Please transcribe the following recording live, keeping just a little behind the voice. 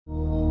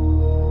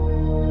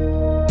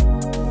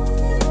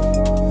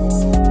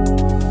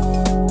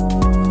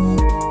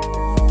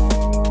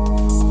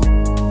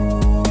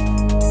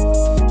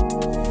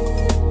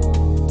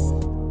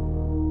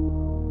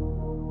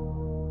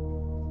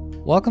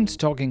Welcome to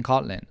Talking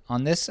Kotlin.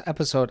 On this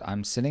episode,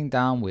 I'm sitting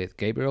down with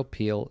Gabriel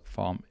Peel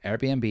from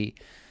Airbnb,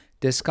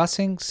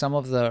 discussing some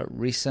of the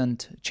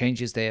recent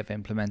changes they have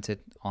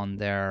implemented on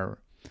their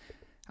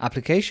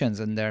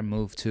applications and their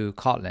move to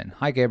Kotlin.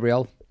 Hi,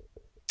 Gabriel.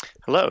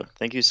 Hello,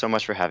 thank you so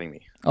much for having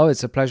me. Oh,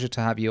 it's a pleasure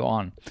to have you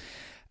on.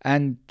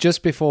 And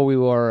just before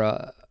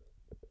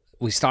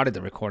we started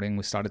the recording,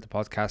 we started the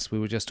podcast, we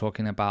were just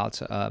talking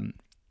about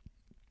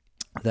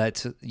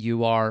that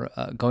you are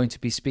going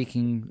to be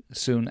speaking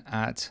soon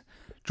at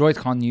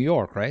DroidCon New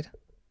York, right?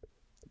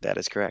 That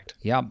is correct.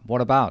 Yeah. What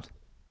about?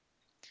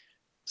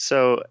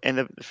 So,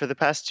 for the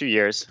past 2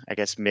 years, I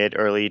guess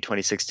early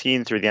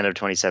 2016 through the end of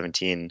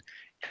 2017,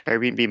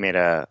 Airbnb made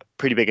a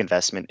pretty big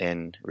investment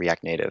in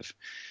React Native,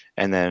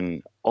 and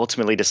then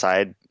ultimately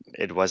decided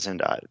it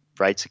wasn't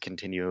right to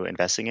continue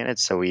investing in it.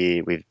 So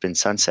we've been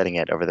sunsetting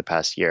it over the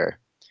past year.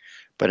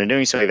 But in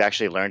doing so, we've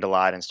actually learned a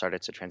lot and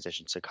started to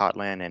transition to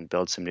Kotlin and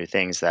build some new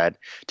things that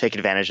take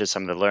advantage of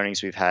some of the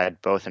learnings we've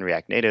had both in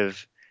React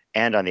Native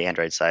and on the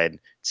Android side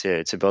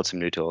to build some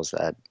new tools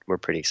that we're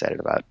pretty excited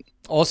about.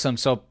 Awesome.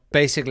 So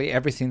basically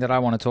everything that I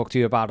want to talk to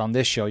you about on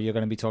this show, you're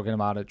going to be talking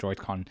about at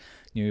DroidCon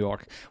New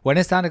York. When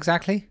is that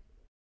exactly?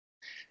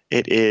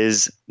 It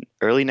is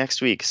early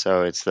next week,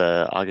 so it's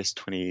the August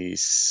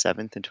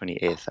 27th and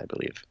 28th, I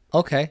believe.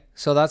 Okay,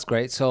 so that's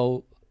great.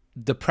 So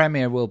the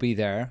premiere will be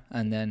there,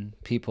 and then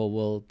people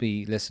will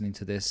be listening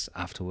to this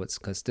afterwards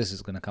because this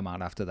is going to come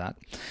out after that.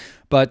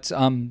 But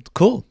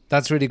cool,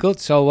 that's really good.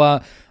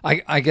 So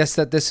I guess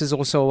that this is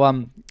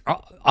also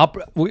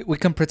we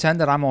can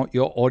pretend that I'm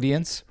your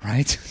audience,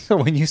 right? So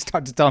when you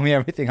start to tell me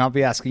everything, I'll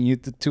be asking you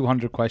the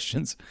 200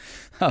 questions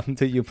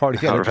that you probably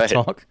get All to right.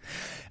 talk.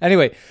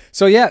 Anyway,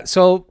 so yeah,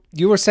 so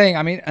you were saying,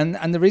 I mean,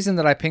 and the reason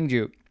that I pinged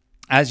you,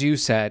 as you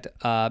said,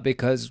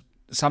 because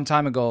some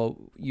time ago,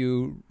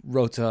 you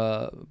wrote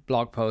a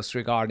blog post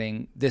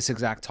regarding this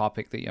exact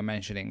topic that you're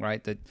mentioning,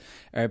 right? That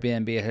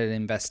Airbnb had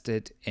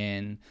invested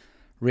in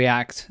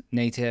React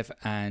Native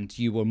and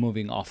you were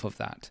moving off of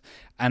that.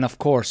 And of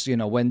course, you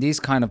know, when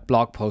these kind of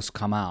blog posts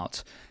come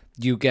out,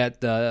 you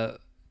get the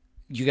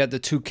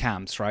two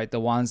camps, right? The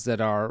ones that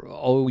are,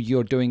 oh,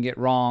 you're doing it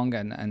wrong,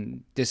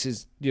 and this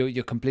is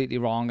you're completely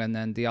wrong, and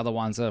then the other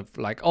ones are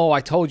like, oh,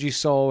 I told you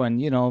so,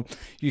 and you know,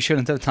 you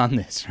shouldn't have done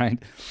this,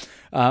 right?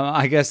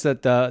 I guess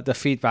that the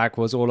feedback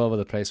was all over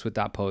the place with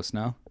that post.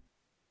 No.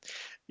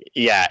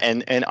 Yeah,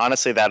 and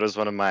honestly, that was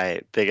one of my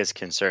biggest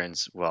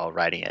concerns while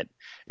writing it.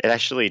 It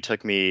actually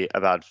took me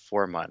about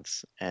 4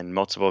 months and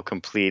multiple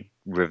complete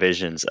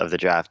revisions of the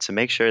draft to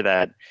make sure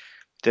that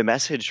the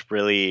message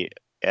really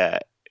uh,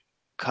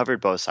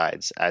 covered both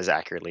sides as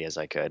accurately as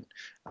I could.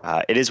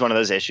 It is one of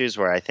those issues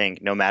where I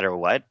think no matter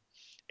what,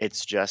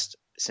 it's just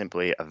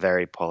simply a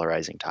very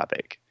polarizing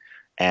topic.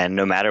 And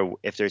no matter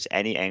if there's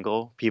any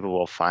angle, people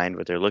will find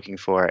what they're looking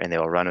for and they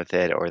will run with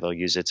it or they'll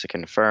use it to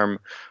confirm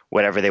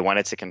whatever they want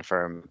it to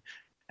confirm.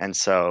 And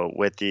so,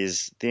 with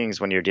these things,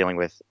 when you're dealing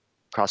with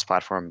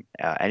cross-platform,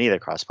 any of the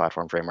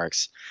cross-platform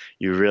frameworks,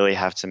 you really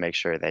have to make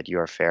sure that you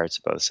are fair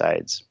to both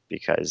sides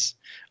because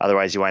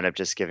otherwise you wind up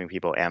just giving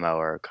people ammo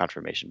or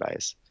confirmation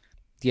bias.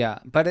 Yeah,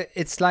 but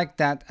it's like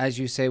that, as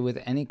you say, with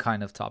any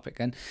kind of topic.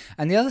 And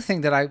the other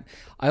thing that I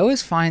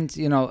always find,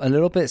 you know, a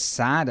little bit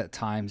sad at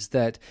times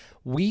that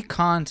we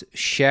can't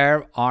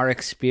share our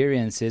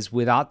experiences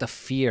without the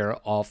fear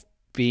of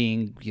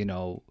being, you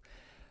know,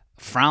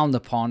 frowned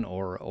upon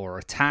or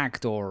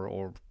attacked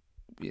or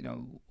you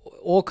know,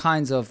 all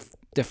kinds of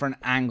different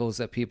angles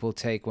that people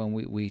take when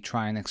we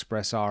try and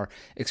express our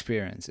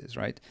experiences,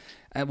 right?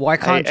 And why I,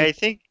 can't you? I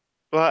think,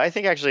 well, I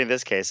think actually in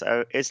this case,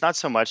 it's not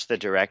so much the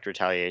direct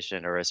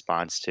retaliation or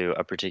response to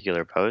a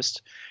particular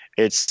post.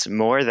 It's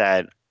more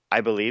that I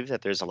believe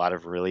that there's a lot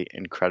of really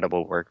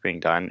incredible work being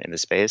done in the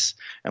space,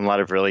 and a lot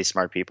of really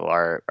smart people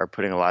are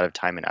putting a lot of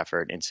time and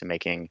effort into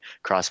making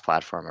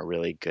cross-platform a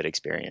really good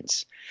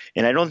experience.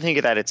 And I don't think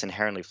that it's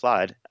inherently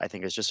flawed. I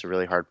think it's just a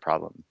really hard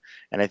problem.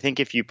 And I think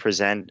if you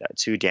present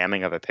too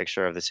damning of a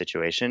picture of the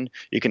situation,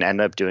 you can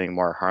end up doing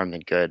more harm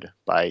than good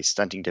by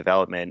stunting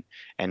development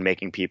and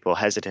making people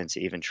hesitant to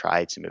even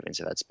try to move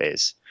into that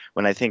space.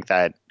 When I think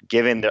that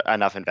given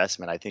enough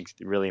investment, I think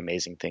really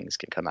amazing things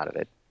can come out of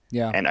it,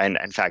 Yeah, and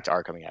in fact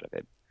are coming out of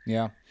it.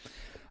 yeah.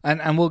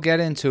 And we'll get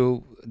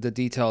into the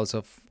details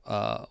of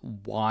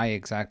why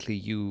exactly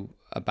you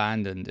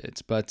abandoned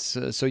it. But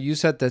so you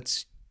said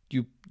that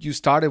you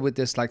started with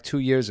this like 2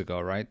 years ago,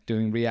 right?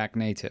 Doing React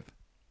Native,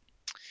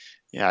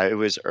 Yeah, it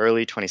was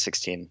early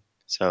 2016,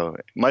 so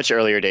much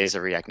earlier days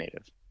of React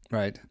Native.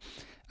 right?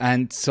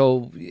 And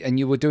so and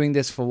you were doing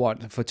this for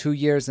what? For 2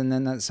 years, and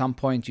then at some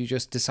point you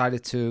just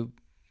decided to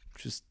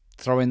just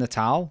throw in the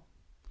towel.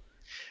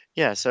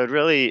 Yeah, so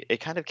it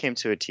kind of came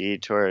to a T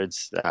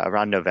towards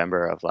around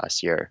November of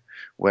last year,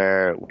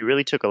 where we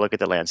really took a look at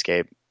the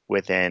landscape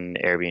within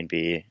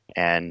Airbnb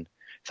and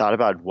thought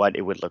about what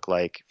it would look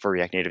like for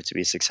React Native to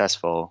be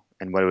successful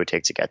and what it would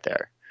take to get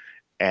there.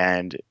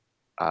 And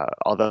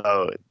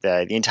although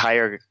the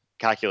entire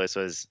calculus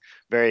was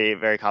very,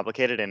 very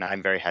complicated, and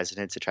I'm very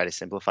hesitant to try to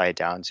simplify it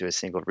down to a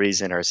single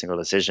reason or a single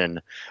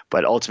decision.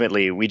 But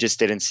ultimately, we just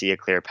didn't see a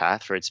clear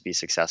path for it to be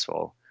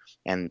successful,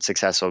 and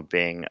successful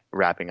being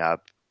wrapping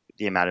up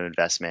the amount of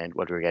investment,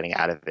 what we were getting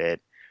out of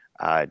it,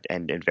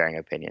 and varying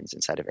opinions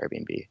inside of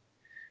Airbnb.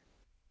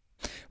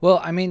 Well,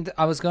 I mean,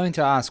 I was going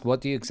to ask,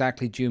 what do you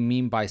exactly do you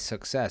mean by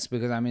success?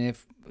 Because I mean,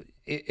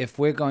 if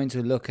we're going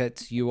to look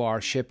at you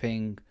are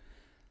shipping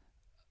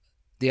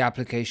the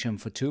application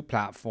for two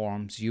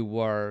platforms, you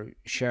were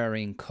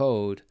sharing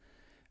code.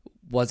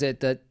 Was it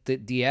that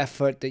the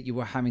effort that you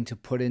were having to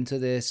put into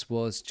this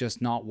was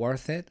just not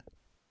worth it?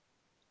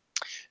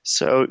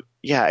 So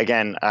yeah,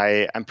 again,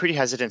 I'm pretty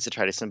hesitant to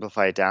try to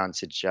simplify it down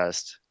to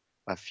just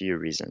a few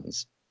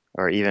reasons,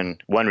 or even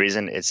one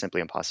reason. It's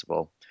simply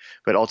impossible.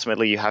 But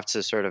ultimately, you have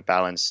to sort of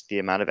balance the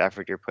amount of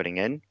effort you're putting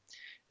in,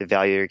 the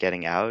value you're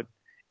getting out,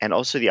 and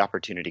also the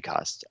opportunity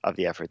cost of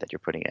the effort that you're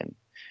putting in.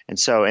 And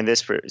so in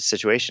this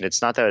situation,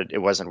 it's not that it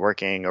wasn't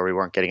working or we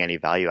weren't getting any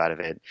value out of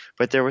it,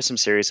 but there was some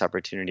serious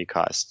opportunity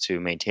costs to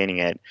maintaining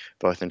it,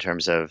 both in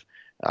terms of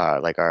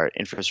like our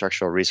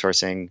infrastructural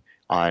resourcing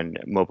on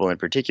mobile in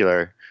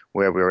particular,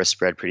 where we were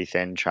spread pretty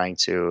thin trying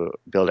to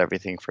build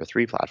everything for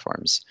three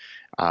platforms.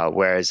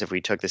 Whereas if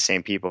we took the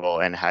same people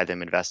and had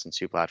them invest in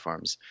two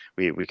platforms,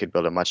 we could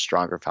build a much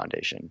stronger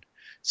foundation.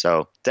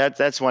 So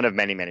that's one of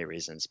many, many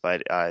reasons.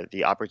 But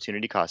the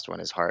opportunity cost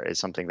one is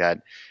something that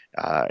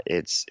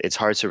it's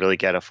hard to really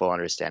get a full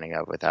understanding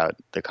of without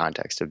the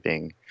context of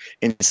being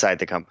inside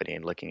the company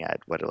and looking at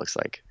what it looks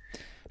like.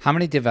 How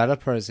many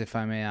developers, if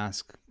I may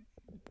ask,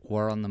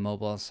 were on the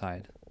mobile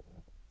side?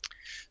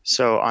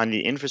 So on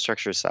the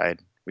infrastructure side,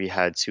 we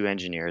had two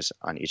engineers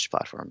on each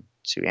platform,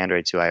 two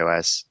Android, two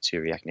iOS, two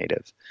React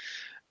Native.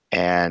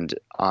 And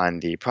on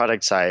the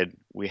product side,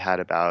 we had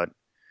about,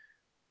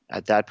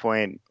 at that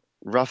point,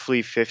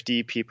 roughly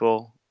 50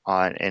 people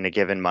in a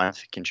given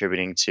month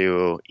contributing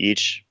to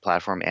each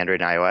platform,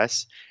 Android and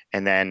iOS,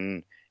 and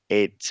then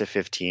 8 to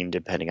 15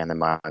 depending on the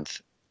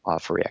month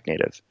for React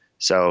Native.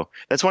 So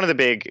that's one of the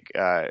big,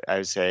 I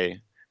would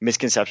say,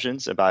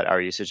 misconceptions about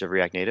our usage of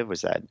React Native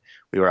was that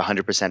we were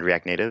 100%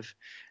 React Native,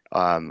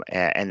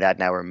 and that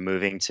now we're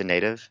moving to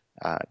native.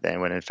 Then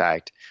when in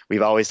fact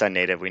we've always done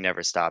native, we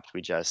never stopped.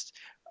 We just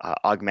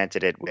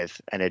augmented it with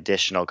an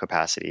additional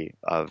capacity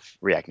of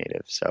React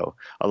Native. So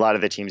a lot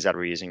of the teams that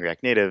were using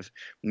React Native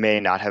may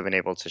not have been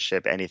able to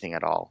ship anything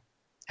at all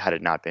had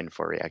it not been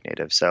for React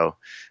Native. So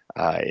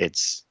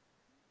it's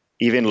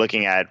even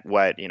looking at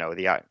what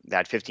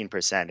that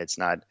 15%, it's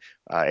not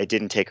it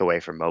didn't take away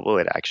from mobile,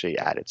 it actually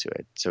added to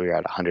it. So we were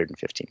at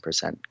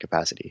 115%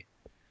 capacity.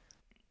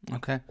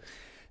 Okay.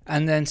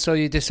 And then so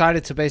you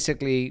decided to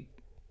basically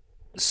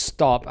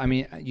stop. I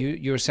mean,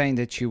 you were saying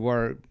that you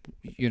were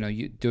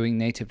you doing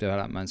native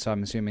development, so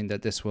I'm assuming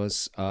that this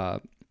was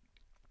it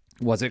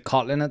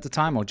Kotlin at the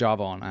time or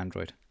Java on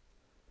Android?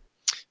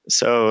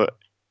 So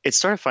it's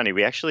sort of funny.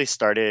 We actually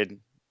started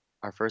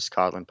our first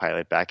Kotlin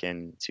pilot back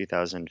in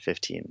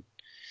 2015.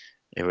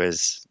 It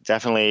was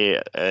definitely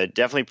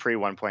pre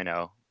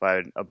 1.0,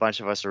 but a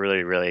bunch of us were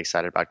really, really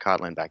excited about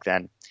Kotlin back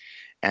then.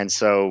 And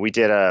so we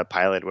did a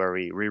pilot where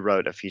we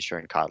rewrote a feature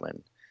in Kotlin,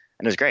 and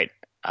it was great.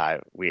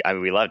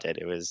 We loved it.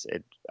 It was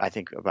I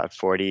think about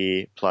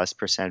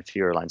 40+%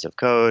 fewer lines of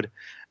code,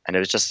 and it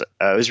was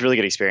a really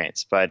good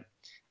experience. But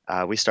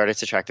we started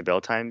to track the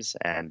build times,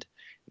 and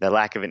the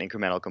lack of an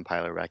incremental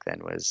compiler back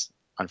then was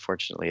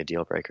unfortunately a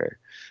deal breaker.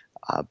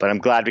 But I'm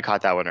glad we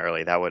caught that one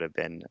early. That would have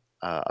been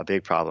a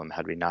big problem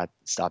had we not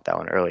stopped that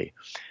one early.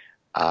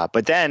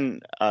 But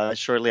then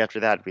shortly after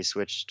that, we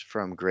switched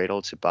from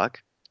Gradle to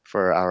Buck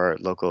for our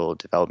local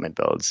development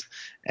builds.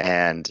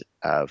 And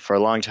for a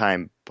long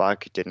time,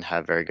 Buck didn't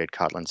have very good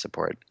Kotlin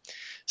support.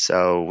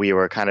 So we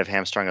were kind of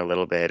hamstrung a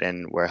little bit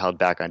and were held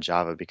back on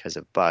Java because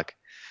of Buck.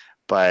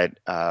 But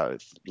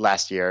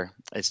last year,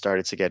 it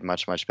started to get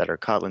much, much better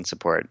Kotlin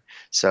support.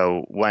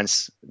 So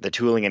once the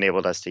tooling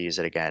enabled us to use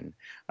it again,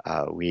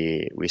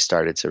 we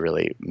started to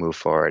really move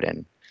forward,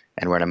 and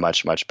we're in a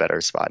much, much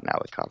better spot now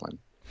with Kotlin.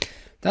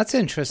 That's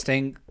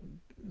interesting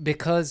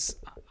because,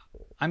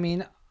 I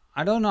mean,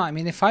 I don't know. I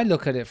mean, if I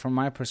look at it from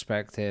my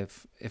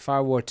perspective, if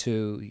I were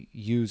to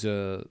use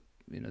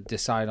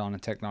decide on a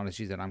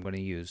technology that I'm going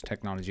to use,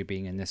 technology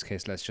being in this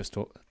case, let's just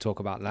talk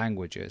about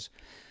languages,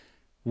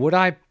 would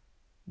I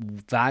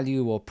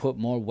value or put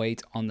more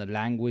weight on the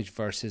language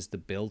versus the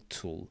build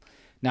tool?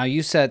 Now,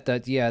 you said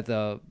that, yeah,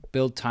 the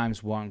build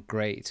times weren't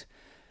great.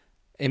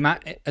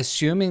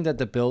 Assuming that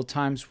the build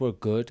times were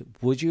good,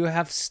 would you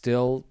have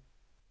still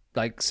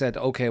said,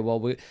 okay,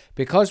 well,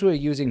 because we're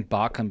using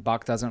Buck and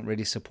Buck doesn't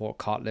really support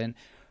Kotlin,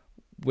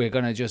 we're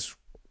going to just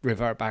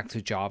revert back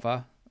to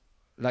Java?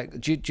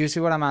 Do you see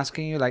what I'm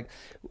asking you?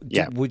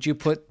 Yeah. Would you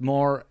put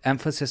more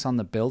emphasis on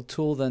the build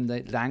tool than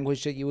the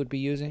language that you would be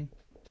using?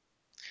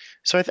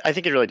 So I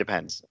think it really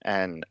depends.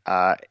 And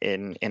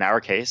in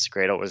our case,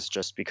 Gradle was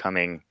just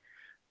becoming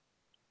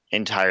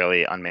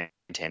entirely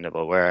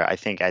unmaintainable, where I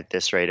think at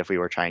this rate, if we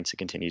were trying to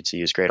continue to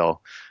use Gradle,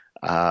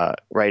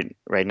 right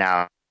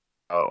now,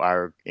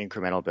 our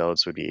incremental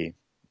builds would be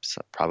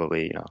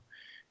probably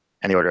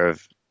in the order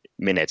of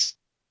minutes,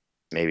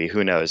 maybe.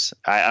 Who knows?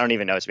 I don't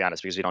even know, to be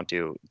honest, because we don't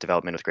do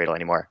development with Gradle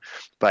anymore.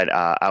 But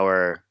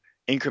our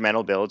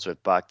incremental builds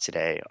with Buck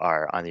today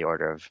are on the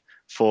order of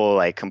full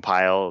like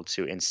compile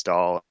to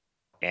install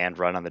and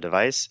run on the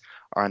device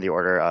are on the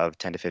order of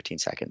 10 to 15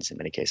 seconds in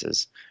many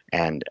cases.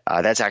 And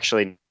that's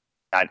actually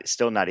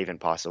still not even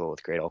possible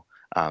with Gradle.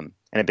 And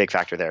a big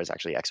factor there is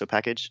actually EXO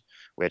package,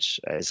 which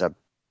is a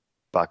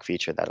Buck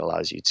feature that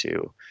allows you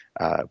to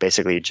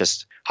basically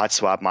just hot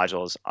swap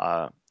modules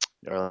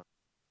or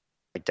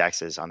like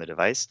DEXs on the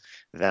device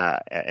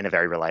that in a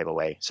very reliable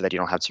way so that you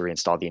don't have to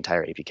reinstall the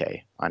entire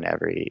APK on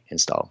every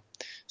install.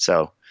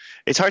 So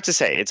it's hard to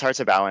say. It's hard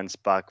to balance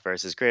Buck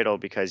versus Gradle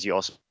because you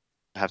also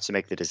have to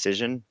make the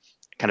decision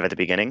kind of at the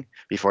beginning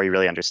before you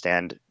really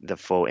understand the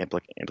full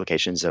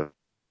implications of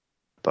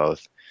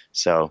both.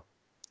 So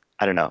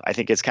I don't know. I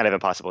think it's kind of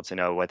impossible to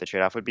know what the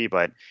trade-off would be,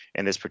 but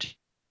in this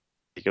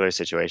particular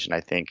situation,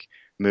 I think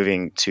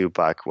moving to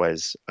Buck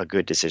was a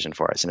good decision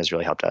for us and has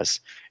really helped us.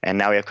 And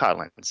now we have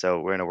Kotlin, so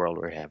we're in a world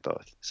where we have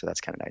both. So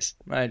that's kind of nice.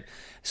 Right.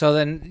 So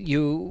then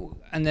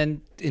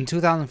in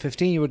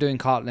 2015 you were doing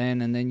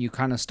Kotlin, and then you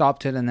kind of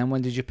stopped it. And then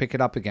when did you pick it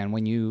up again?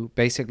 When you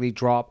basically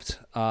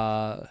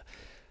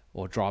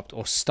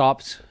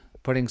stopped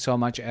putting so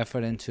much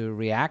effort into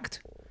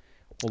React,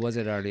 or was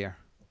it earlier?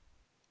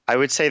 I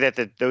would say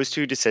that those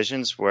two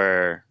decisions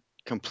were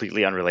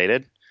completely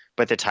unrelated,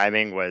 but the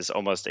timing was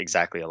almost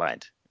exactly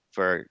aligned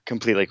for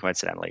completely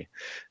coincidentally.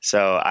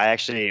 So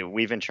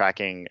we've been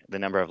tracking the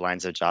number of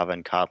lines of Java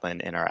and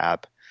Kotlin in our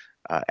app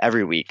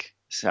every week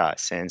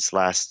since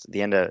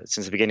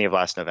the beginning of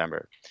last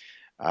November,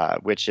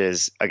 which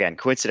is again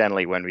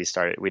coincidentally when we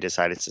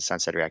decided to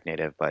sunset React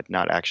Native, but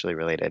not actually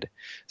related.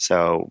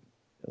 So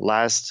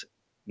last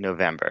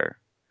November,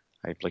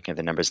 I'm looking at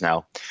the numbers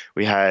now.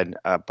 We had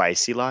by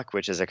CLock,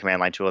 which is a command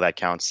line tool that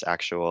counts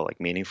actual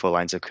like meaningful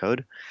lines of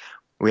code.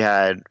 We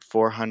had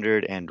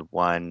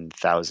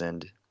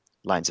 401,000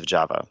 lines of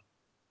Java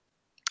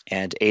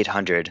and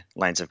 800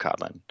 lines of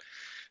Kotlin.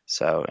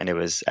 So, and it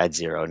was at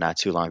 0 not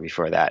too long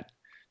before that.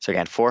 So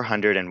again,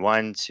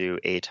 401 to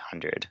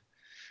 800.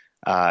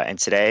 And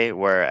today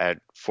we're at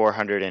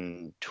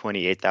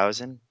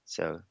 428,000.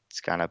 So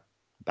it's gone up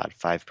about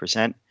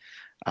 5%.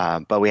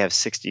 But we have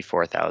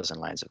 64,000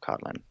 lines of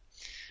Kotlin.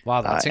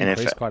 Wow, that's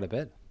increased quite a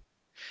bit.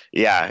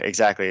 Yeah,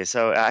 exactly.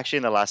 So actually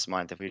in the last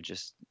month, if we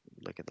just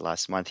look at the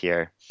last month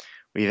here,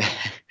 we've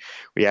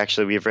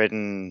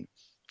written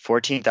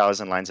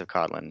 14,000 lines of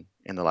Kotlin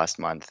in the last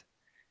month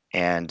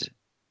and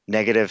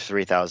negative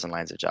 3,000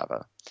 lines of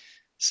Java.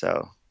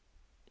 So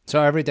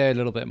every day a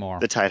little bit more.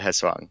 The tide has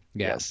swung.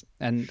 Yeah. Yes.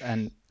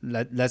 And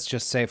let's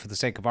just say, for the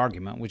sake of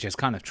argument, which is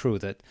kind of true,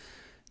 that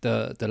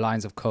the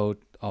lines of code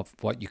of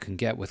what you can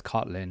get with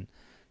Kotlin,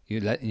 you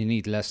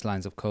need less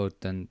lines of code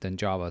than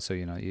Java. So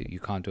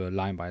you can't do a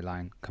line by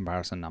line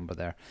comparison number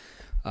there.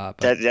 But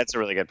that's a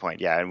really good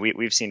point. Yeah, and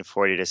we've seen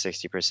 40 to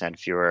 60%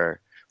 fewer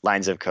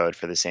lines of code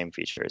for the same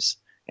features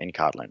in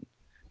Kotlin.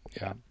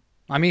 Yeah.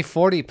 I mean,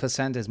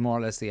 40% is more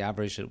or less the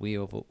average that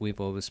we've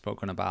always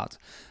spoken about.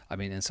 I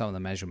mean, in some of the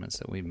measurements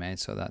that we've made,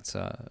 so that's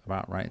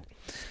about right.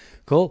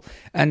 Cool.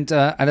 And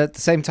at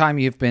the same time,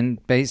 you've been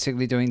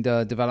basically doing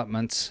the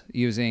development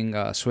using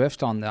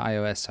Swift on the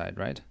iOS side,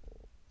 right?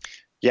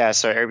 Yeah,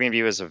 so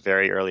Airbnb was a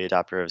very early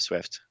adopter of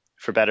Swift,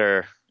 for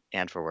better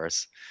and for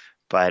worse.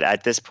 But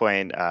at this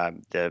point,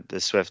 the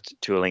Swift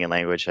tooling and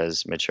language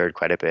has matured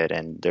quite a bit,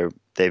 and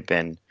they've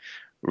been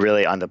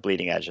really on the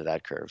bleeding edge of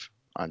that curve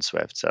on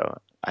Swift. So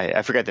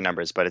I forget the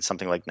numbers, but it's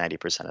something like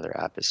 90% of their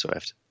app is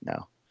Swift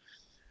now.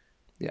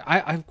 Yeah,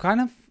 I've kind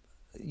of,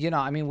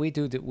 I mean, we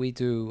do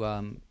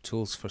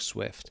tools for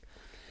Swift,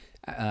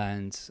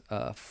 and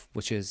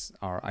which is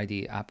our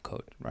IDE app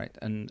code, right?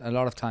 And a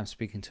lot of times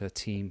speaking to a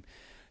team,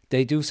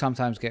 they do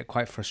sometimes get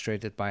quite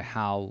frustrated by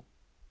how,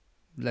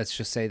 let's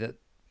just say, that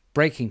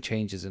breaking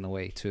changes in a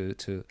way to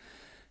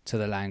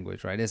the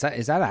language, right? Is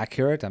that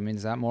accurate? I mean,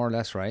 is that more or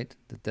less right?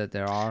 That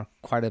there are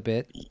quite a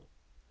bit?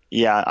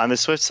 Yeah, on the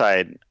Swift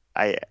side,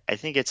 I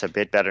think it's a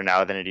bit better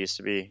now than it used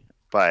to be,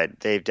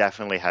 but they've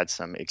definitely had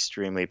some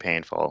extremely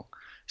painful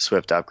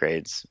Swift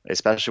upgrades,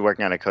 especially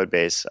working on a code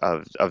base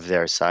of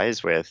their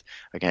size with,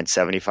 again,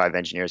 75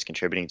 engineers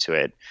contributing to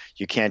it.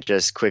 You can't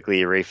just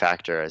quickly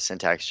refactor a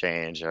syntax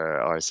change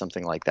or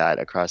something like that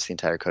across the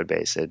entire code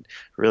base. It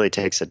really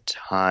takes a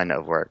ton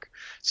of work.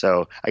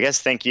 So I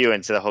guess thank you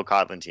and to the whole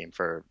Kotlin team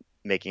for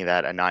making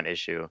that a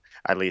non-issue,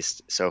 at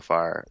least so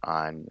far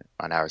on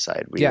our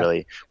side.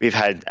 We've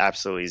had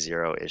absolutely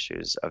zero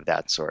issues of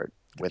that sort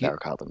with our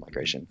Kotlin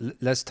migration.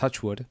 Let's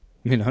touch wood.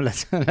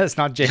 Let's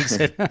not jinx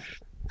it.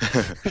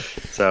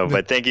 So,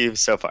 but thank you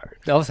so far.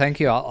 Oh, thank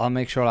you. I'll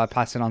make sure I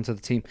pass it on to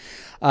the team.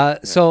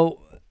 So,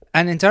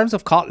 and in terms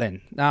of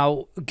Kotlin,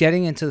 now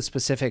getting into the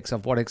specifics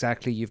of what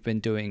exactly you've been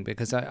doing,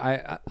 because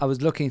I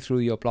was looking through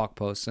your blog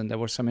posts and there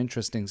were some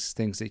interesting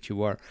things that you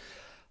were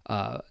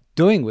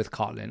doing with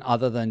Kotlin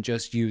other than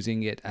just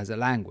using it as a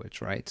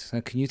language, right?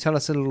 So can you tell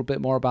us a little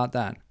bit more about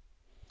that?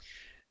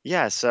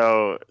 Yeah,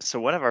 so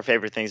one of our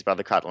favorite things about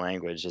the Kotlin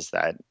language is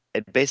that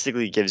it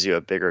basically gives you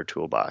a bigger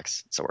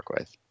toolbox to work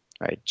with,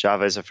 right?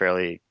 Java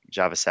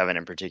 7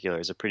 in particular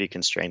is a pretty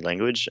constrained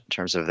language in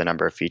terms of the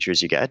number of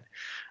features you get.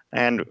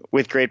 And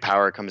with great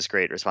power comes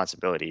great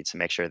responsibility to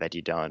make sure that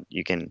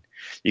you can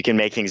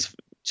make things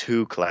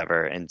too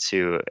clever and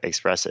too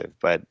expressive,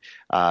 but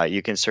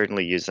you can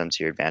certainly use them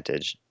to your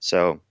advantage.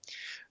 So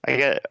I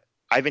get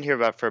I've been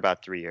here for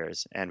about 3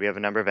 years, and we have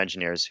a number of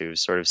engineers who've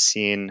sort of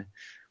seen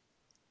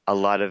a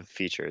lot of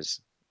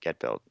features get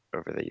built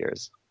over the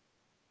years.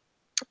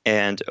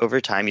 And over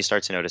time, you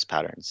start to notice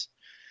patterns.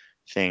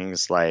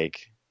 Things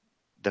like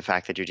the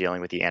fact that you're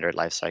dealing with the Android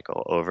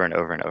lifecycle over and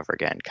over and over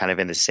again, kind of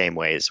in the same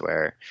ways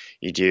where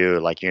you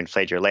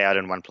inflate your layout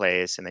in one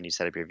place, and then you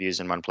set up your views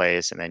in one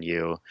place, and then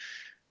you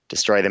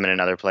destroy them in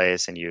another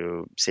place, and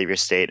you save your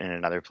state in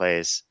another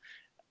place.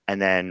 And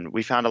then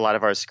we found a lot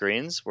of our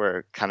screens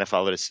were kind of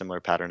followed a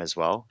similar pattern as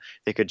well.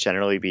 They could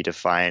generally be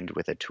defined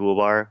with a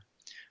toolbar,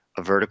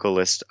 a vertical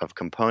list of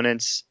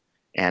components,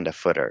 and a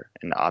footer,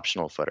 an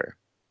optional footer.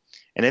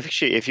 And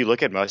if you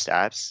look at most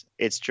apps,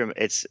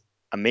 it's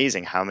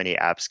amazing how many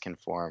apps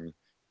conform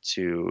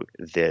to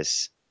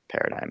this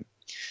paradigm.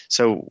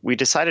 So we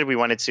decided we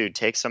wanted to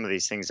take some of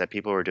these things that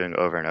people were doing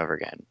over and over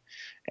again,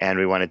 and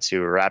we wanted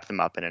to wrap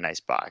them up in a nice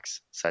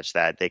box such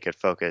that they could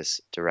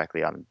focus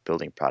directly on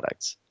building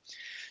products.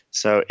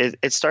 So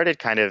it started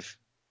kind of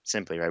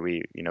simply, right?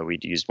 We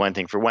used one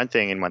thing for one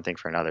thing and one thing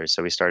for another.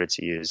 So we started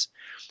to use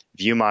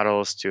view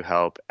models to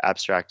help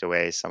abstract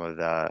away some of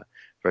the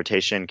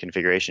rotation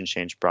configuration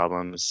change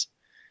problems.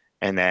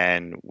 And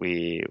then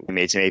we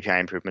made some API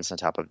improvements on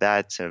top of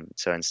that. So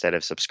instead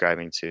of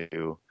subscribing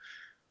to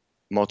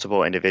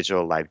multiple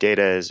individual live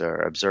datas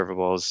or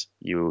observables,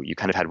 you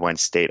kind of had one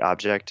state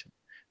object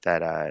that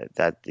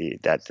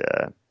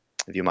the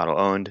view model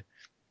owned.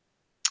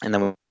 And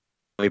then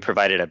we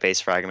provided a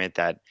base fragment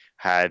that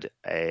had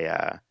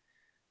a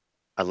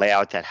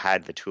layout that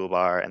had the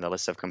toolbar and the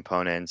list of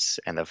components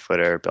and the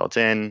footer built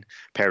in,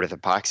 paired with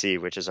Epoxy,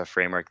 which is a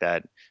framework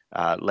that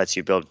lets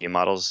you build view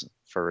models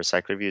for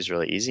recycler views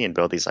really easy and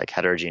build these like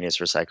heterogeneous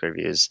recycler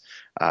views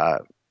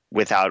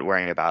without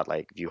worrying about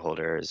like view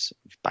holders,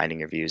 binding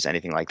your views,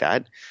 anything like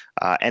that,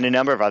 and a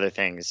number of other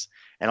things.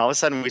 And all of a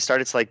sudden, we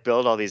started to like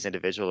build all these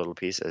individual little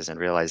pieces and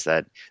realize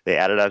that they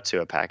added up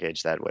to a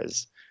package that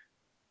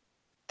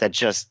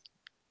just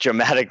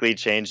dramatically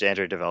changed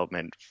Android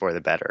development for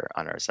the better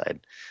on our side.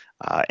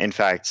 In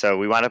fact, so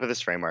we wound up with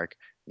this framework.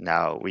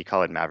 Now we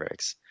call it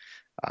Mavericks.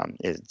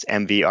 It's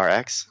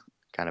MVRX,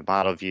 kind of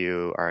model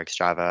view,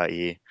 RxJava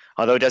E,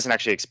 although it doesn't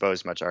actually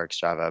expose much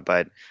RxJava.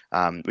 But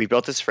we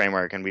built this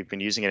framework and we've been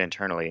using it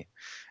internally.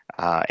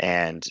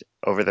 And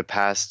over the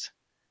past,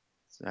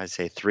 I'd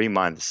say 3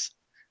 months,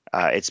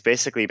 it's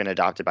basically been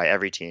adopted by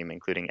every team,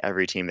 including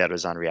every team that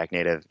was on React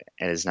Native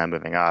and is now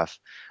moving off.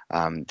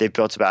 They've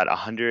built about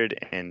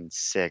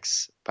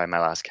 106, by my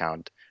last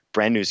count,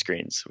 brand new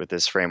screens with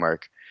this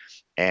framework.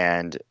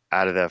 And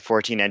out of the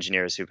 14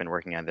 engineers who've been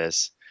working on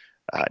this,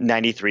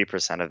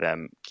 93% of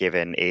them gave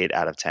it an 8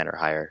 out of 10 or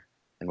higher,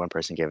 and one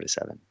person gave it a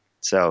 7.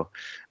 So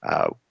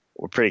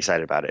we're pretty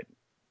excited about it.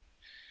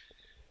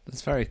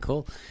 That's very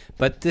cool.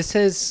 But this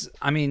is,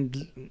 I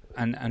mean,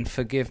 and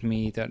forgive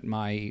me that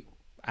my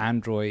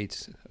Android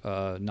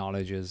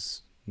knowledge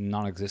is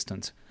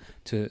non-existent,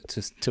 to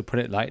put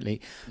it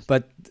lightly.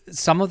 But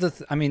some of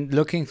the, I mean,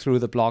 looking through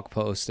the blog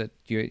post that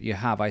you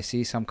have, I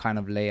see some kind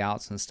of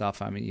layouts and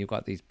stuff. I mean, you've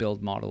got these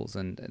build models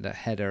and the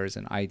headers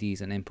and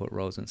IDs and input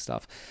rows and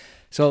stuff.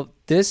 So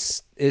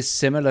this is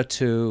similar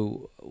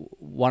to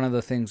one of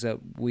the things that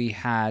we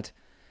had,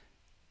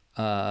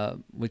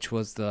 which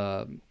was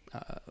the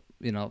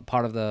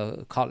part of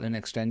the Kotlin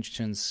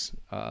extensions.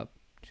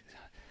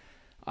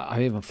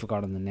 I even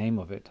forgotten the name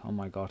of it. Oh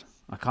my god,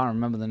 I can't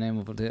remember the name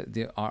of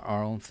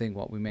our own thing.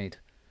 What we made.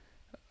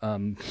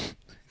 Do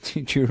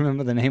you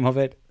remember the name of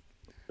it?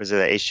 Was it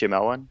the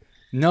HTML one?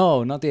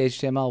 No, not the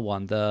HTML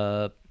one.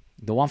 The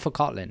one for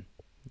Kotlin,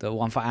 the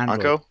one for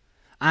Android.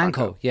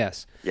 Anko,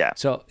 yes. Yeah.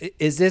 So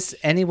is this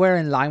anywhere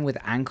in line with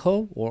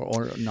Anko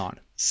or not?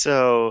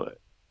 So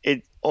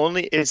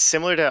it's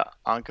similar to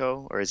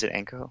Anko, or is it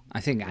Anko?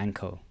 I think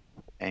Anko.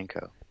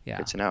 Anko. Yeah.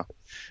 Good to know.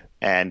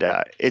 And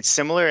it's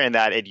similar in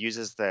that it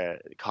uses the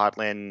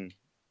Kotlin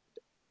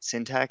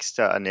syntax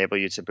to enable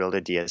you to build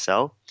a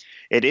DSL.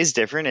 It is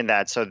different in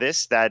that, so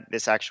this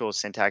actual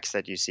syntax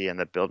that you see in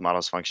the build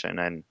models function,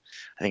 and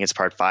I think it's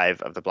part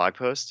 5 of the blog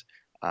post,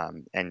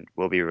 and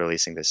we'll be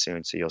releasing this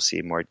soon, so you'll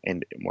see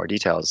more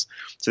details.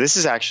 So this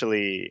is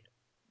actually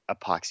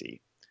Epoxy.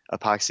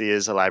 Epoxy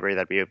is a library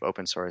that we have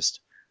open sourced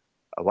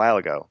a while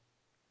ago,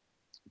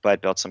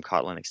 but built some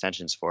Kotlin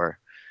extensions for.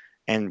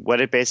 And what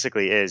it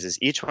basically is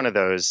each one of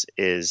those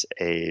is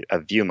a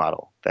view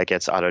model that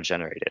gets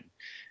auto-generated.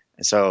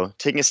 And so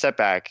taking a step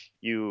back,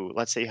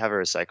 let's say you have a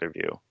recycler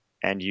view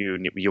and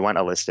you want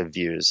a list of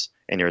views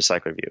in your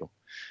recycler view.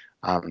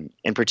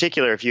 In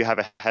particular, if you have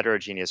a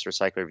heterogeneous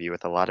recycler view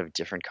with a lot of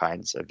different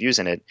kinds of views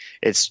in it,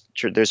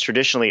 there's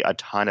traditionally a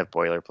ton of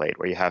boilerplate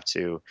where you have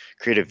to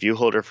create a view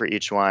holder for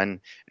each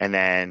one, and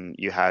then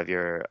you have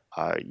your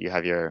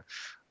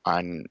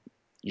on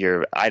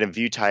your item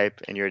view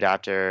type in your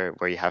adapter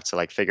where you have to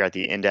like figure out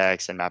the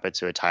index and map it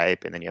to a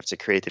type, and then you have to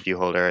create the view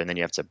holder, and then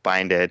you have to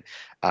bind it.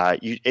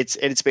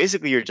 It's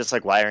basically you're just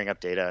like wiring up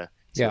data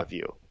to Yeah. a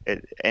view.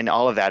 And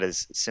all of that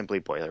is simply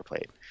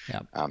boilerplate.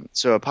 Yeah.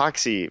 So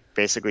Epoxy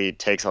basically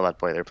takes all that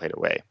boilerplate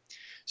away.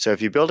 So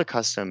if you build a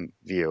custom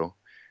view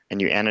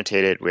and you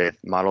annotate it with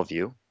model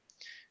view,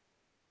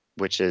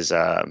 which is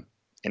an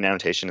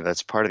annotation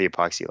that's part of the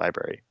Epoxy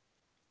library,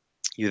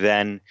 you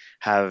then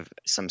have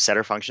some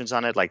setter functions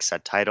on it, like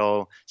set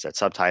title, set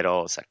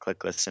subtitle, set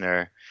click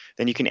listener.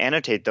 Then you can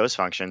annotate those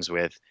functions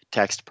with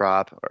text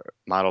prop or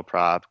model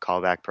prop,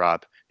 callback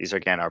prop. These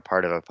again are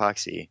part of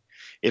Epoxy.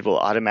 It will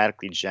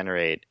automatically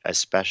generate a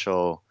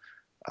special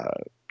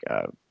uh,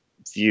 uh,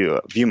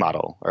 view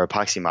model or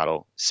Epoxy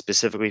model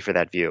specifically for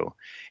that view.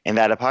 And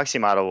that Epoxy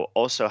model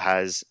also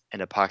has an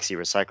Epoxy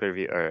recycler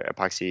view or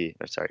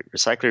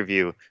recycler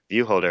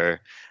view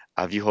holder,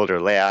 a view holder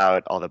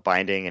layout, all the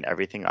binding and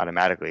everything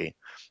automatically.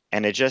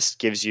 And it just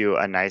gives you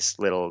a nice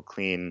little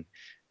clean,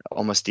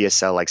 almost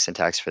DSL like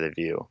syntax for the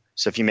view.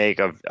 So if you make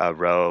a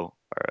row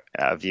or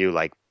a view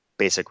like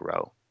basic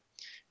row,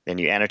 then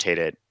you annotate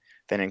it.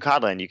 Then in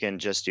Kotlin, you can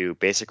just do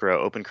basic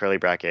row, open curly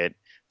bracket,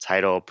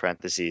 title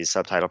parentheses,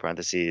 subtitle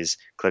parentheses,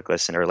 click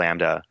listener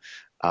lambda.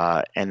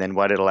 And then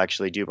what it'll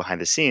actually do behind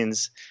the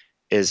scenes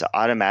is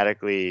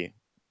automatically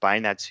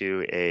bind that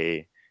to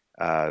a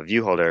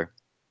view holder.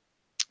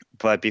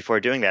 But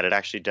before doing that, it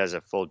actually does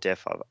a full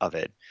diff of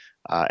it.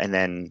 And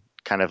then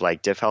kind of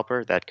like diff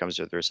helper that comes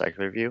with the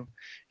recycler view.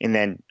 And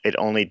then it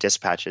only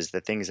dispatches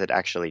the things that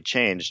actually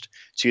changed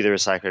to the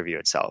recycler view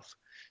itself.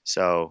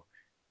 So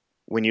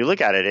when you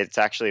look at it, it's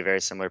actually a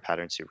very similar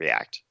pattern to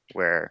React,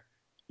 where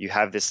you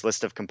have this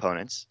list of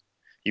components.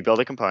 You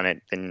build a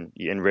component, then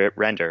in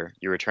render,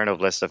 you return a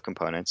list of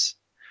components.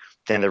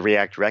 Then the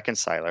React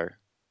reconciler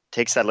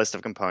takes that list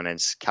of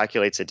components,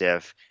 calculates a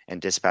diff,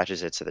 and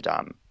dispatches it to the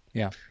DOM.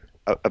 Yeah.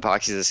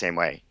 Epoxy is the same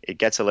way. It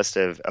gets a list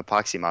of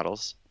Epoxy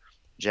models,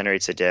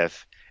 generates a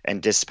diff,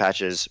 and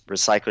dispatches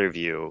recycler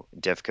view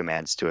diff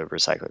commands to a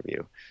recycler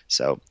view.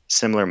 So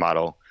similar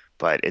model,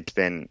 but it's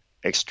been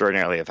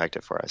extraordinarily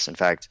effective for us. In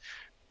fact,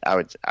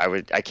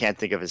 I can't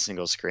think of a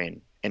single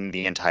screen in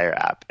the entire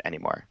app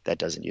anymore that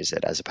doesn't use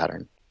it as a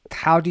pattern.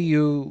 How do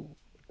you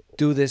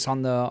do this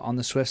on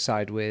the Swift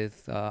side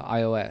with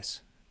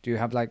iOS? Do you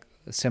have like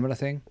a similar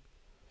thing?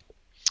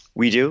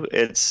 We do.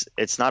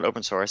 It's not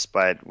open source,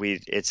 but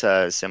it's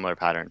a similar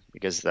pattern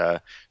because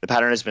the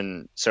pattern has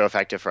been so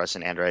effective for us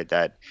in Android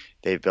that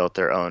they've built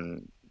their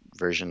own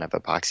version of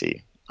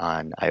Epoxy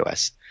on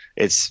iOS.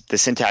 The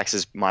syntax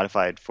is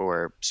modified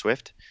for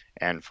Swift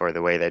and for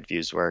the way that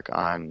views work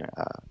on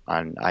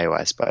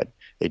iOS, but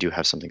they do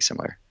have something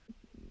similar.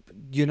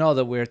 You know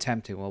that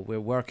we're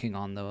working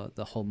on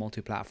the whole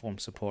multi-platform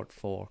support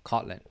for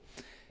Kotlin.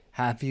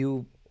 Have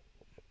you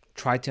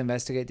tried to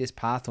investigate this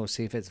path or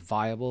see if it's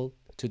viable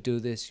to do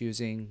this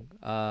using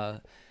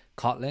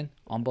Kotlin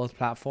on both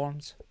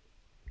platforms?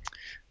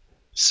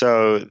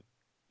 So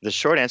the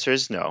short answer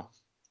is no.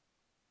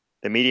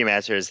 The medium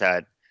answer is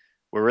that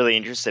we're really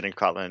interested in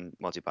Kotlin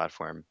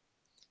multi-platform.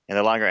 And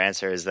the longer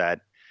answer is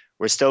that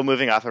we're still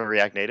moving off of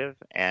React Native,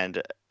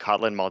 and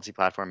Kotlin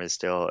multi-platform is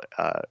still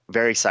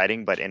very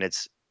exciting, but in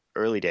its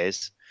early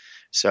days.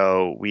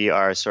 So we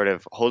are sort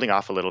of holding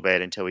off a little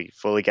bit until we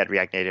fully get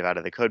React Native out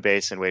of the code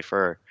base and wait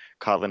for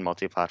Kotlin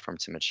multi-platform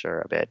to mature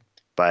a bit.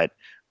 But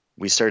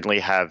we certainly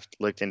have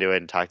looked into it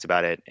and talked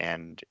about it,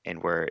 and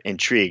we're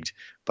intrigued,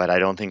 but I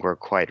don't think we're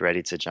quite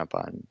ready to jump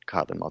on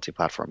Kotlin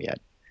multi-platform yet.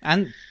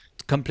 And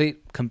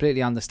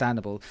completely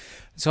understandable.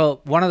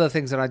 So one of the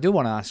things that I do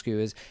want to ask you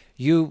is,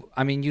 you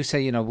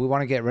say, we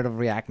want to get rid of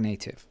React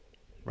Native,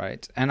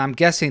 right? And I'm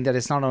guessing that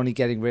it's not only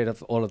getting rid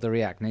of all of the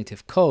React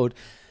Native code,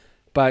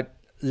 but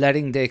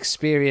letting the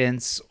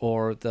experience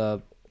or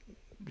the,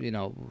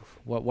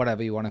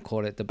 whatever you want to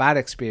call it, the bad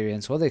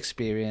experience or the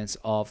experience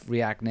of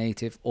React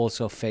Native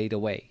also fade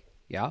away.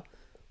 Yeah.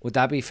 Would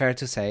that be fair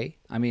to say?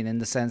 I mean, in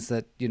the sense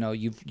that,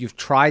 you've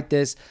tried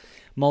this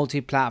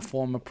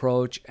multi-platform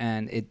approach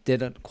and it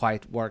didn't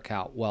quite work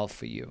out well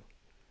for you.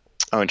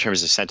 Oh, in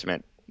terms of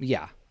sentiment?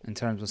 Yeah, in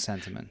terms of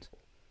sentiment.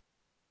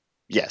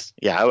 Yes.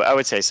 Yeah, I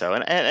would say so.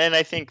 And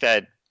I think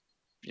that,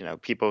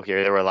 people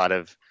here, there were a lot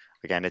of,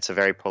 again, it's a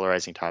very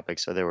polarizing topic,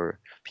 so there were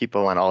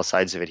people on all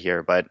sides of it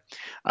here, but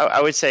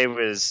I would say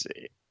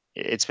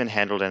it's been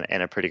handled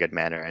in a pretty good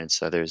manner, and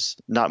so there's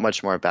not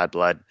much more bad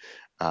blood.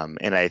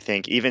 And I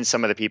think even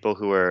some of the people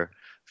who are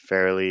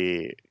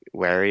fairly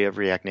wary of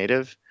React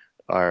Native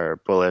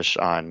are bullish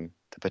on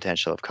the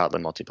potential of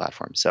Kotlin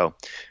multi-platform. So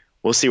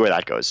we'll see where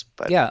that goes.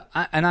 But yeah,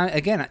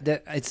 again,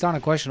 it's not a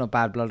question of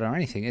bad blood or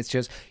anything. It's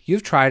just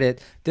you've tried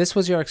it. This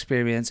was your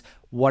experience.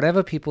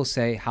 Whatever people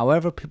say,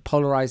 however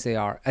polarized they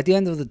are, at the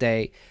end of the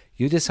day,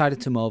 you decided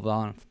to move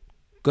on.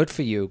 Good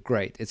for you.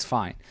 Great. It's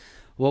fine.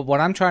 Well, what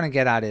I'm trying to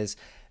get at is,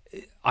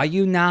 are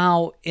you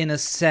now, in a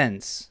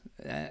sense,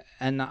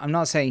 and I'm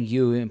not saying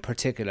you in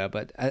particular,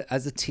 but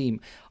as a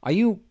team, are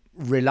you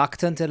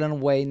reluctant in a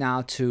way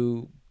now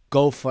to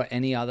go for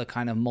any other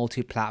kind of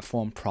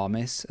multi-platform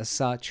promise as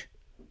such?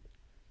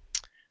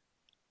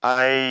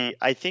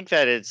 I think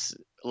that it's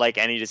like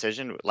any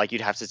decision, like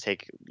you'd have to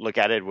take look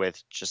at it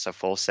with just a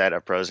full set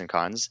of pros and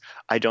cons.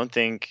 I don't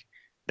think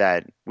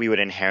that we would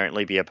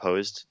inherently be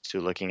opposed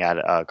to looking at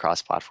a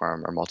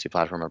cross-platform or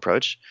multi-platform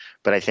approach,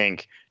 but I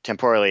think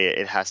temporally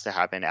it has to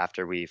happen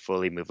after we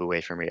fully move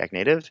away from React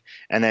Native,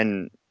 and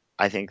then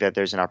I think that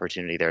there's an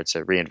opportunity there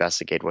to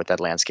reinvestigate what that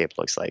landscape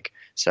looks like.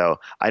 So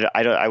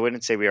I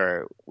wouldn't say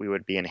we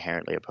would be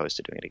inherently opposed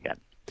to doing it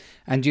again.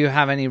 And do you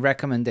have any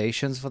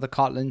recommendations for the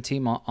Kotlin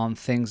team on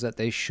things that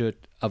they should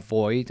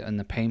avoid and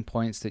the pain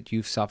points that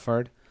you've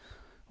suffered,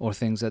 or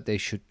things that they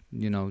should,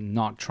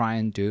 not try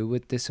and do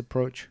with this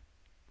approach?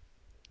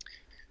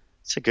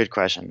 It's a good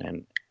question,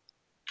 and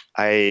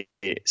I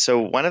so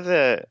one of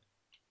the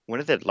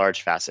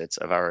large facets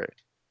of our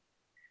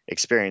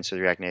experience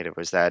with React Native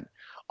was that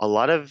a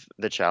lot of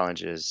the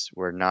challenges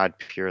were not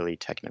purely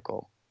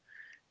technical.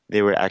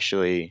 They were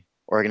actually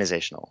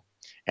organizational,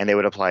 and they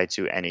would apply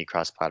to any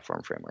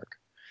cross-platform framework.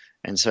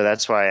 And so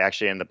that's why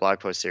actually in the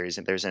blog post series,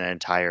 there's an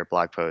entire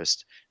blog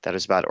post that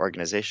was about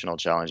organizational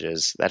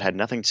challenges that had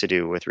nothing to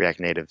do with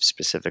React Native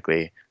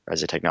specifically or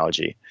as a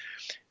technology.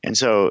 And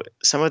so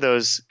some of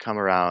those come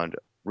around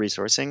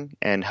resourcing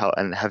and how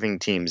and having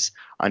teams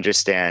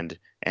understand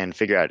and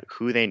figure out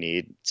who they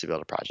need to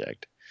build a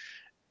project.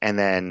 And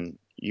then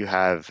you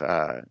have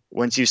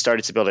once you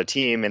started to build a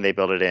team and they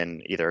build it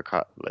in either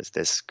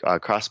this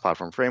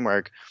cross-platform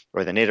framework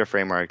or the native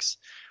frameworks,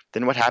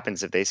 then what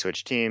happens if they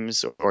switch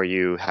teams or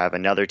you have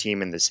another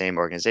team in the same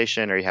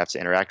organization or you have to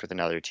interact with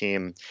another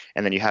team,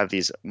 and then you have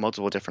these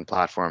multiple different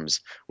platforms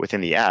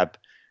within the app,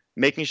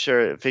 making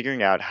sure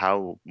figuring out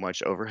how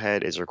much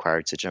overhead is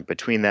required to jump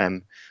between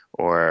them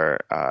or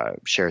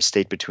share a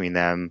state between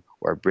them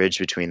or bridge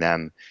between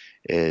them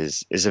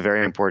is a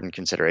very important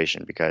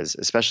consideration, because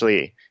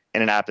especially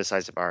in an app the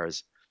size of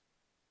ours,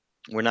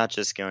 we're not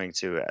just going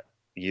to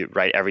you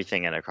write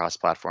everything in a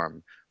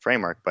cross-platform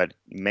framework, but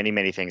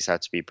many things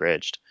have to be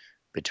bridged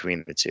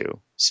between the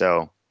two.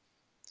 So,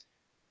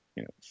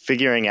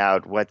 figuring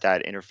out what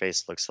that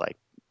interface looks like,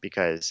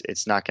 because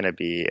it's not going to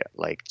be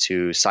like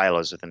two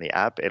silos within the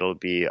app. It'll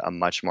be a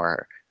much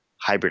more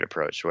hybrid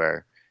approach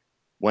where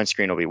one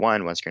screen will be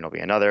one screen will be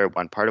another,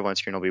 one part of one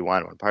screen will be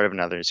one part of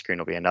another screen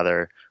will be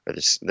another, or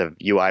the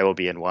UI will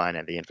be in one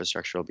and the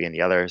infrastructure will be in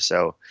the other.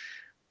 So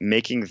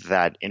making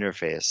that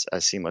interface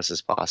as seamless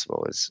as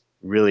possible is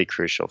really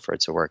crucial for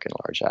it to work in a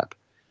large app.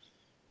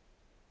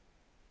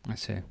 I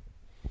see.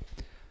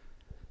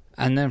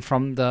 And then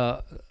from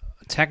the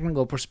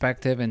technical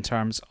perspective, in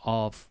terms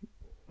of,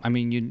 I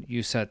mean,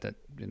 you said that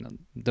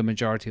the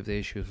majority of the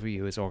issue for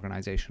you is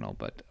organizational,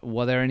 but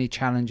were there any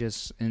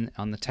challenges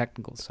on the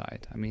technical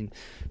side? I mean,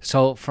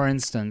 so for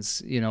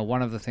instance,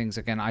 one of the things,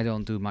 again, I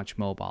don't do much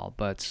mobile,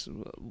 but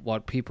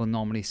what people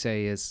normally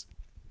say is,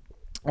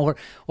 or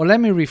let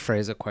me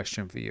rephrase a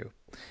question for you.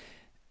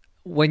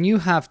 When you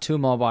have two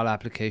mobile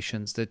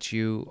applications that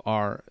you're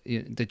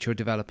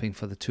developing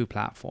for the two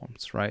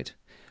platforms, right?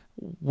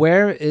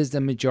 Where is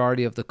the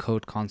majority of the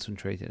code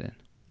concentrated in?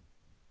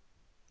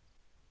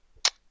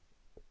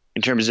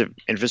 In terms of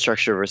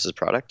infrastructure versus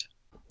product?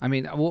 I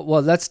mean,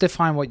 well, let's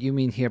define what you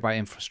mean here by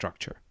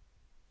infrastructure.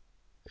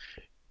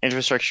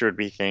 Infrastructure would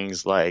be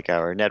things like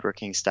our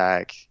networking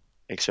stack,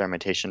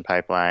 experimentation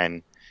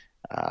pipeline.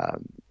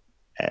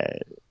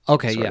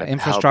 Okay, yeah,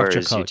 infrastructure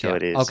helpers, code.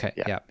 Utilities. Yeah. Okay,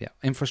 yeah,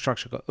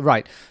 infrastructure code.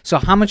 Right. So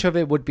how much of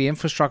it would be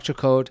infrastructure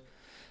code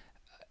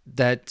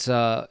that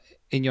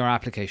in your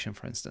application,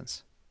 for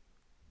instance?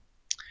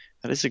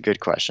 That is a good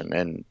question,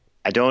 and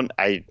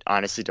I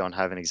honestly don't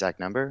have an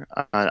exact number.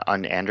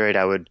 On Android,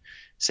 I would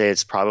say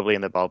it's probably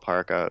in the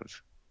ballpark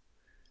of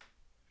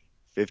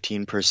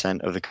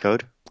 15% of the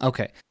code.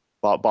 Okay.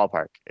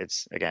 Ballpark.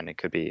 It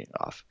could be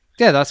off.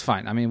 Yeah, that's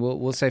fine. I mean,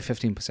 we'll say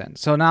 15%.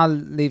 So now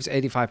leaves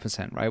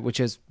 85%, right? Which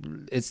is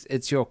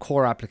it's your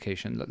core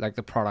application, like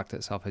the product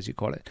itself, as you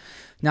call it.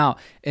 Now,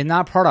 in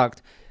that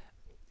product,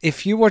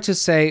 if you were to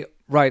say,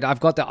 right, I've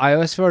got the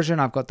iOS version,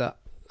 I've got the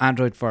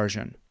Android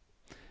version,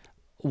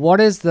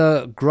 where is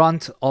the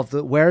grunt of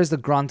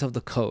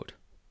the code?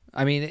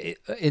 I mean,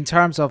 in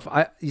terms of,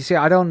 I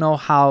don't know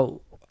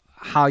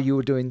how you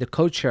were doing the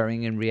code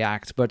sharing in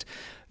React, but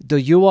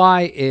the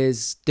UI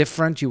is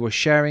different. You were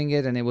sharing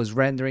it and it was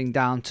rendering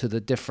down to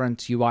the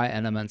different UI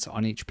elements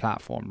on each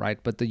platform, right?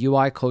 But the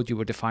UI code you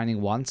were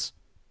defining once.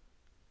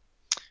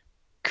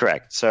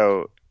 Correct.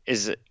 So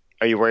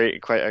are you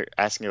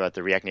asking about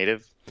the React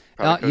Native?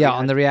 Yeah,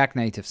 on the React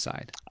Native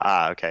side.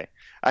 Okay.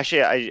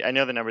 Actually, I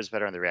know the numbers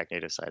better on the React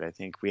Native side. I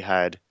think we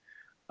had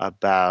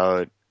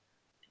about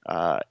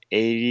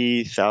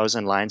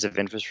 80,000 lines of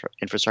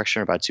infrastructure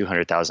and about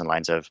 200,000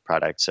 lines of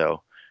product.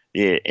 So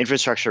the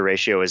infrastructure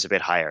ratio is a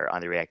bit higher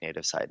on the React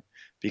Native side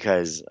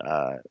because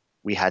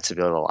we had to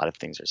build a lot of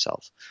things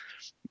ourselves.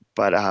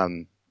 But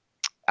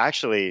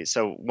actually,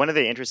 so one of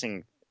the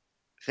interesting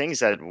things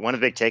that one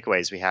of the big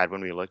takeaways we had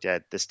when we looked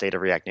at the state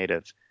of React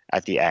Native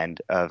at the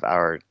end of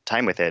our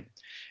time with it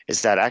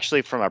is that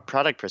actually, from a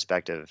product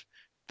perspective,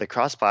 the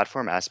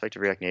cross-platform aspect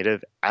of React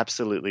Native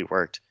absolutely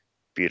worked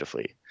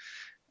beautifully.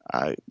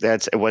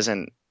 That's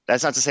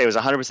not to say it was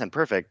 100%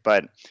 perfect,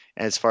 but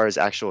as far as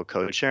actual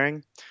code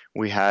sharing,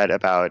 we had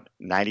about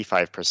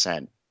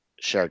 95%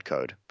 shared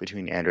code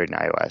between Android and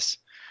iOS.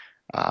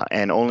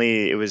 And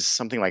only it was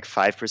something like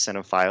 5%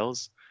 of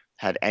files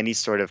had any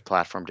sort of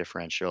platform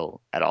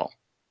differential at all.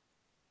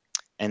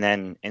 And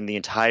then in the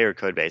entire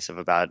code base of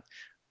about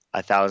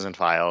 1,000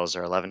 files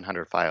or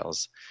 1,100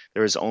 files,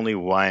 there was only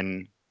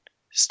one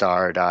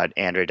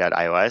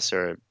star.android.ios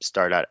or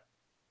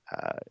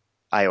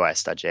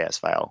star.ios.js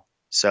file.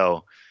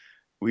 So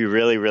we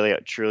really, really,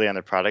 truly on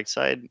the product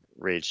side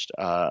reached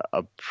a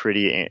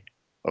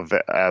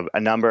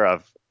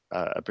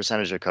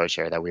percentage of code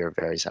share that we were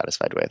very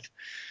satisfied with.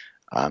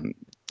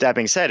 That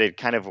being said, it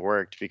kind of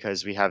worked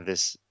because we have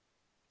this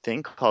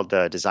thing called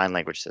the design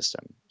language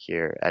system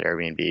here at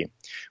Airbnb,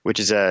 which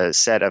is a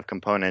set of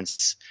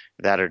components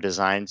that are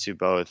designed to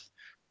both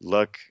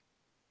look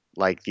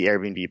like the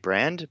Airbnb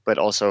brand, but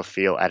also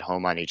feel at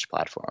home on each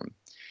platform.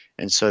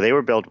 And so they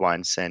were built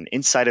once, and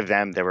inside of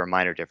them, there were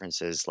minor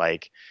differences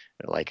like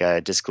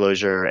a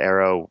disclosure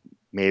arrow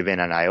may have been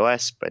on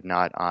iOS, but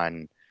not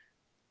on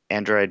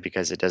Android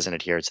because it doesn't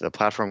adhere to the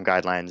platform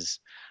guidelines.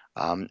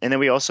 And then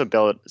we also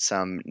built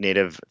some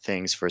native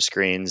things for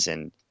screens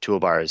and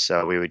toolbars.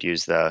 So we would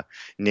use the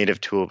native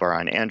toolbar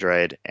on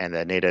Android and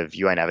the native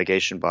UI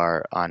navigation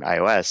bar on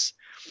iOS.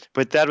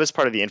 But that was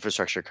part of the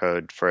infrastructure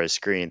code for a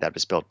screen that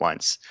was built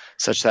once,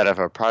 such that if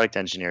a product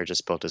engineer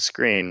just built a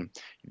screen,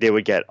 they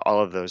would get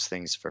all of those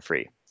things for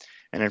free.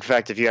 And in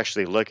fact, if you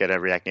actually look at a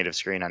React Native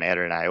screen on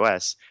Android and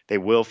iOS, they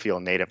will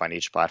feel native on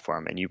each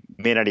platform. And you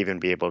may not even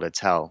be able to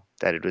tell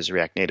that it was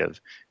React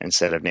Native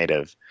instead of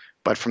native.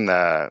 But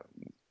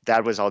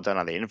that was all done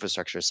on the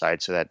infrastructure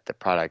side so that the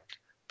product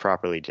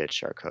properly did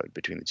share code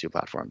between the two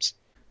platforms.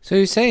 So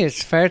you say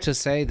it's fair to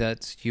say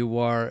that you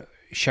were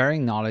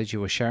sharing knowledge, you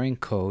were sharing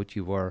code,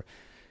 you were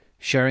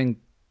sharing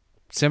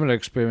similar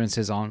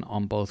experiences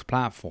on both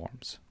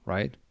platforms,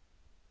 right?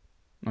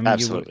 I mean,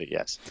 absolutely,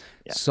 yes.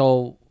 Yeah.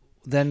 So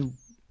then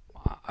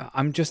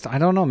I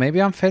don't know,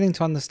 maybe I'm failing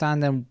to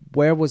understand then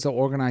where was the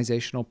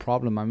organizational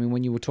problem? I mean,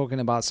 when you were talking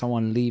about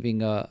someone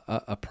leaving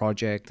a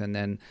project and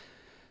then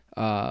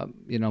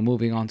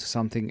moving on to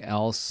something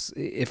else,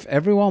 if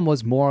everyone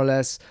was more or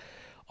less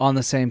on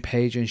the same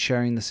page and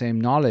sharing the same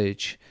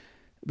knowledge,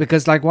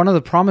 because like one of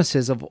the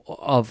promises of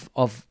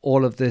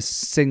all of this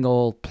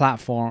single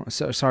platform,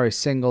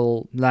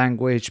 single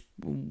language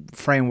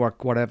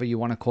framework, whatever you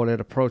want to call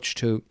it, approach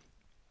to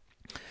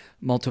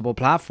multiple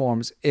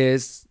platforms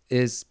is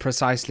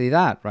precisely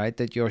that, right?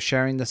 That you're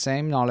sharing the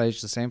same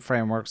knowledge, the same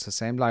frameworks, the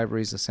same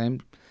libraries, the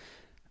same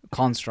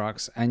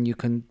constructs, and you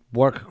can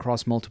work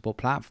across multiple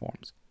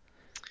platforms.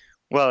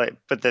 Well,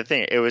 but the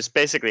thing, it was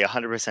basically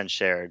 100%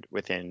 shared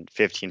within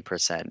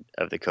 15%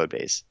 of the code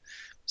base.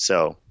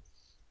 So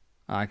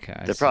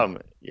okay, the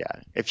problem,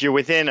 if you're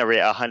within a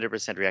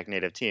 100% React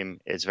Native team,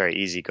 it's very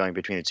easy going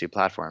between the two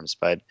platforms.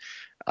 But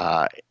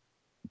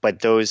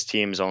those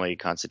teams only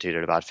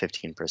constituted about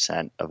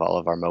 15% of all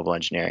of our mobile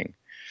engineering.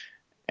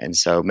 And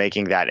so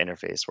making that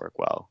interface work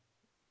well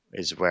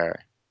is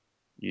where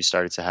you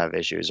started to have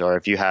issues. Or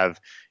if you have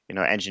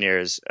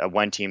engineers,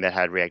 one team that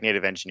had React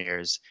Native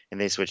engineers and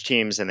they switch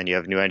teams, and then you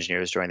have new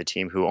engineers join the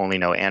team who only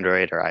know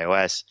Android or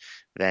iOS,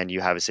 then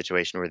you have a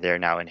situation where they're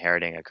now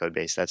inheriting a code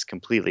base that's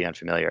completely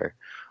unfamiliar.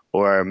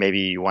 Or maybe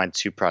you want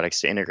two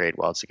products to integrate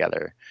well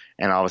together,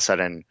 and all of a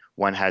sudden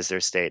one has their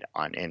state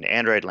in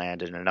Android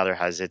land and another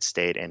has its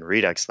state in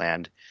Redux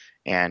land,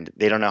 and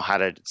they don't know how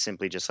to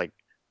simply just like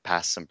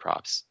pass some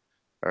props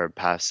or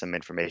pass some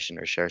information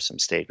or share some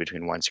state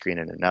between one screen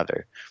and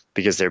another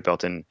because they're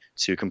built in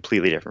two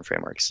completely different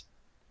frameworks.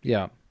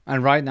 Yeah.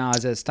 And right now,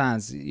 as it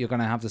stands, you're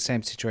going to have the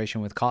same situation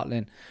with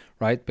Kotlin,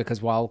 right?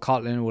 Because while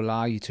Kotlin will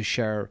allow you to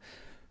share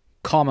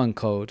common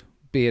code,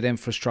 be it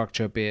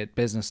infrastructure, be it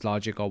business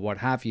logic or what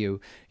have you,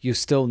 you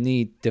still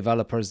need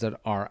developers that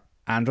are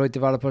Android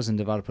developers and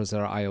developers that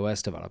are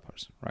iOS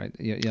developers, right?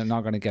 You're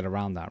not going to get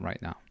around that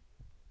right now.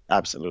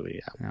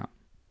 Absolutely, yeah.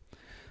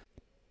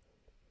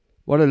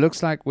 Well, it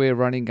looks like we're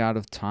running out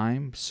of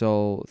time.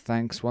 So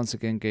thanks once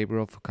again,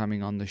 Gabriel, for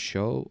coming on the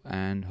show.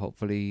 And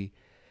hopefully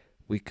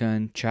we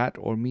can chat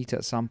or meet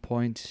at some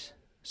point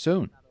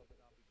soon.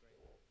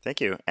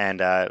 Thank you.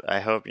 And I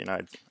hope,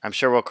 I'm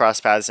sure we'll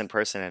cross paths in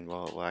person and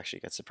we'll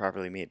actually get to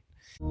properly meet.